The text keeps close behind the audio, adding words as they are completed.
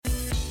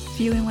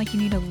Feeling like you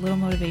need a little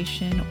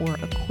motivation or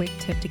a quick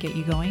tip to get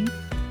you going?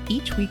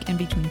 Each week in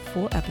between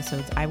full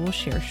episodes, I will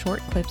share short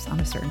clips on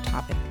a certain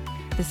topic.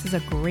 This is a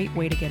great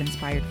way to get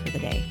inspired for the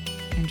day.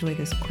 Enjoy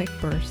this quick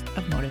burst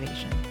of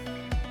motivation.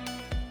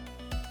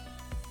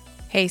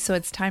 Hey, so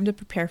it's time to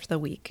prepare for the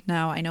week.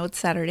 Now, I know it's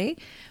Saturday,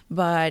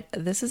 but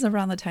this is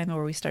around the time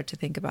where we start to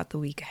think about the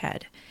week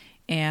ahead.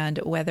 And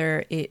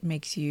whether it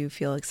makes you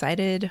feel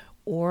excited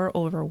or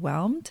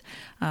overwhelmed,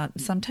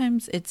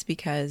 sometimes it's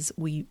because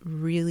we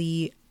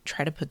really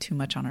try to put too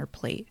much on our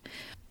plate.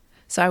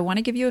 So I want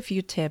to give you a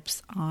few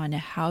tips on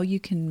how you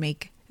can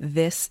make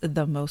this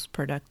the most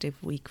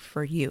productive week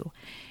for you.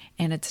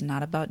 And it's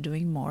not about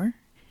doing more.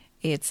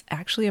 It's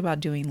actually about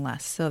doing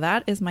less. So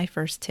that is my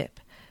first tip.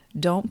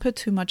 Don't put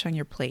too much on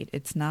your plate.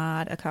 It's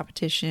not a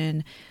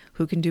competition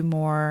who can do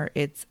more.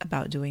 It's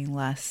about doing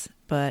less,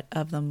 but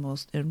of the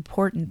most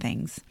important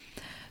things.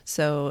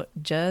 So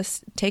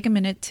just take a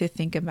minute to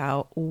think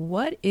about,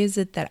 what is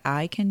it that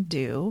I can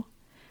do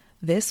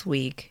this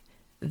week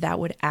that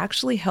would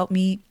actually help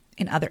me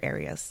in other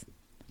areas?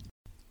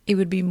 It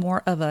would be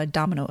more of a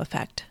domino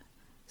effect.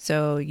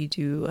 So you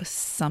do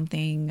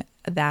something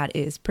that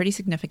is pretty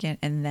significant,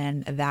 and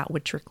then that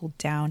would trickle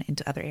down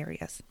into other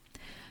areas.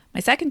 My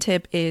second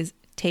tip is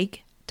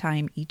take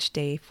time each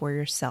day for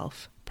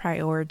yourself.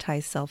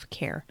 Prioritize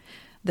self-care.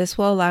 This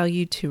will allow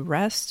you to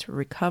rest,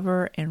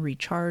 recover, and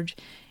recharge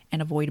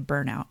and avoid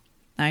burnout.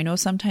 Now, I know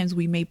sometimes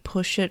we may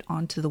push it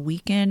onto the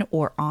weekend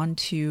or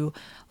onto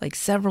like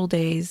several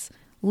days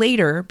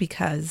later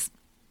because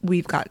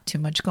we've got too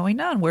much going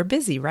on. We're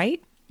busy,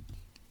 right?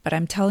 But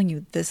I'm telling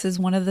you, this is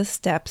one of the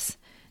steps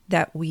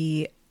that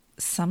we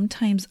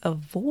sometimes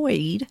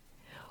avoid,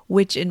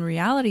 which in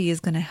reality is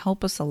going to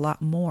help us a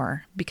lot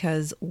more,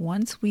 because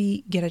once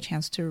we get a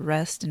chance to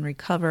rest and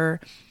recover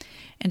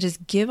and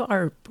just give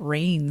our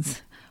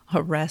brains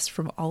a rest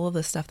from all of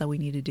the stuff that we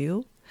need to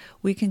do,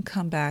 we can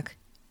come back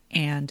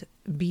and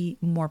be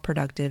more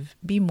productive,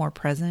 be more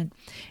present,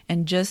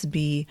 and just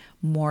be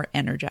more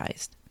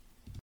energized.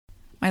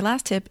 My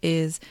last tip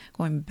is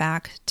going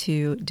back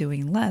to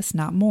doing less,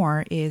 not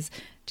more, is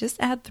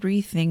just add 3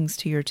 things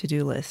to your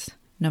to-do list,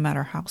 no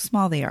matter how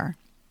small they are.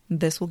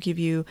 This will give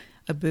you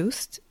a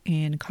boost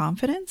in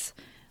confidence,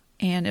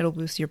 and it'll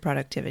boost your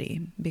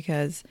productivity,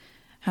 because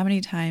how many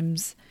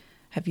times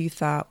have you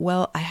thought,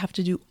 well, I have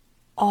to do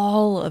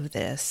all of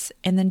this,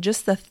 and then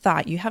just the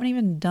thought, you haven't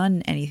even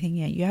done anything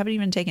yet, you haven't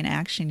even taken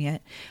action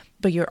yet,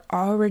 but you're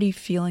already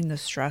feeling the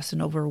stress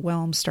and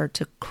overwhelm start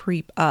to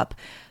creep up,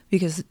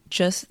 because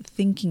just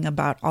thinking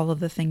about all of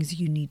the things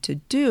you need to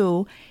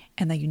do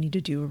and that you need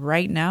to do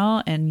right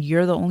now, and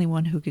you're the only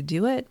one who could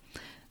do it,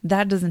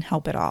 that doesn't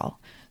help at all.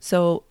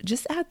 So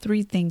just add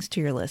 3 things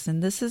to your list.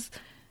 And this is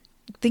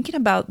thinking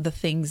about the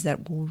things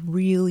that will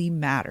really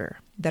matter,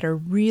 that are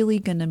really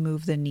going to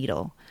move the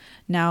needle.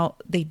 Now,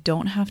 they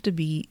don't have to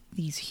be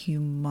these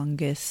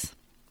humongous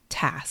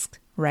tasks,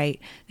 right?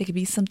 They could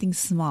be something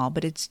small,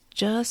 but it's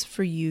just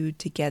for you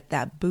to get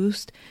that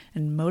boost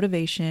and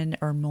motivation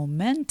or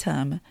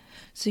momentum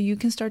so you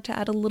can start to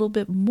add a little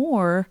bit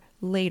more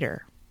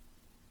later.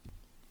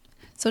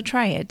 So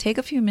try it. Take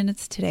a few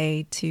minutes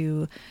today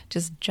to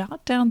just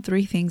jot down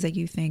 3 things that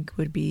you think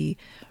would be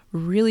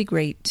really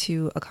great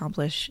to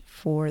accomplish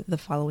for the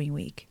following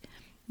week.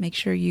 Make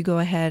sure you go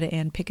ahead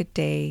and pick a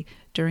day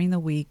during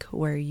the week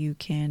where you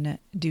can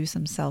do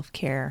some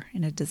self-care.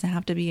 And it doesn't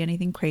have to be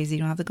anything crazy. You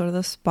don't have to go to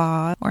the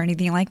spa or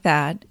anything like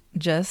that.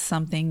 Just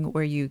something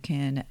where you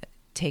can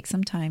take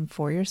some time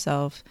for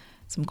yourself,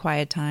 some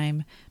quiet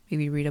time,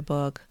 maybe read a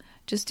book.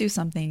 Just do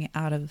something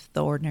out of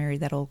the ordinary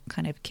that'll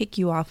kind of kick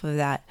you off of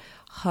that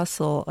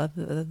hustle of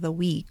the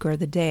week or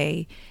the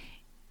day.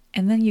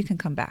 And then you can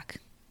come back.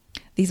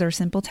 These are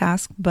simple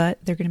tasks, but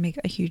they're going to make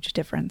a huge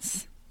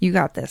difference. You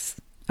got this.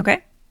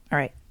 Okay? All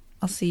right.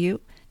 I'll see you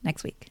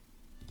next week.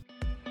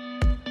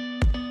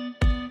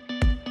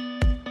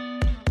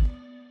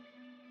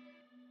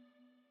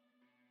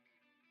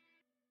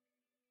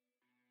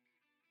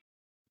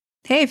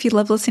 Hey, if you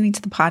love listening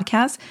to the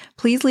podcast,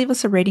 please leave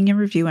us a rating and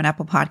review on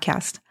Apple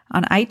Podcast.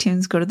 On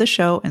iTunes, go to the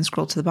show and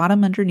scroll to the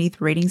bottom underneath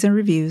ratings and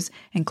reviews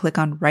and click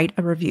on Write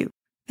a Review.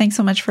 Thanks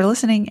so much for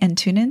listening, and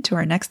tune in to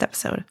our next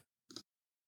episode.